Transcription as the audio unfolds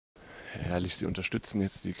Herr Herrlich, Sie unterstützen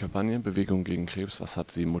jetzt die Kampagne Bewegung gegen Krebs. Was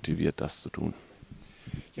hat Sie motiviert, das zu tun?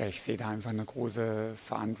 Ja, ich sehe da einfach eine große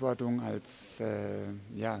Verantwortung als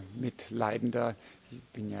Mitleidender. Ich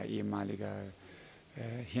bin ja ehemaliger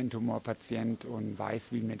Hirntumorpatient und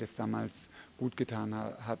weiß, wie mir das damals gut getan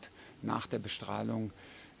hat, nach der Bestrahlung,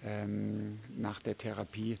 nach der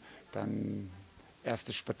Therapie, dann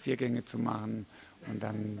erste Spaziergänge zu machen und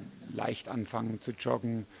dann leicht anfangen zu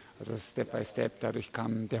joggen, also Step by Step. Dadurch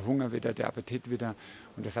kam der Hunger wieder, der Appetit wieder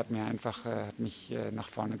und das hat mich nach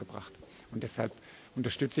vorne gebracht. Und deshalb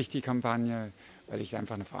unterstütze ich die Kampagne, weil ich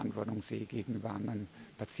einfach eine Verantwortung sehe gegenüber anderen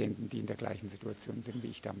Patienten, die in der gleichen Situation sind wie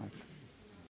ich damals.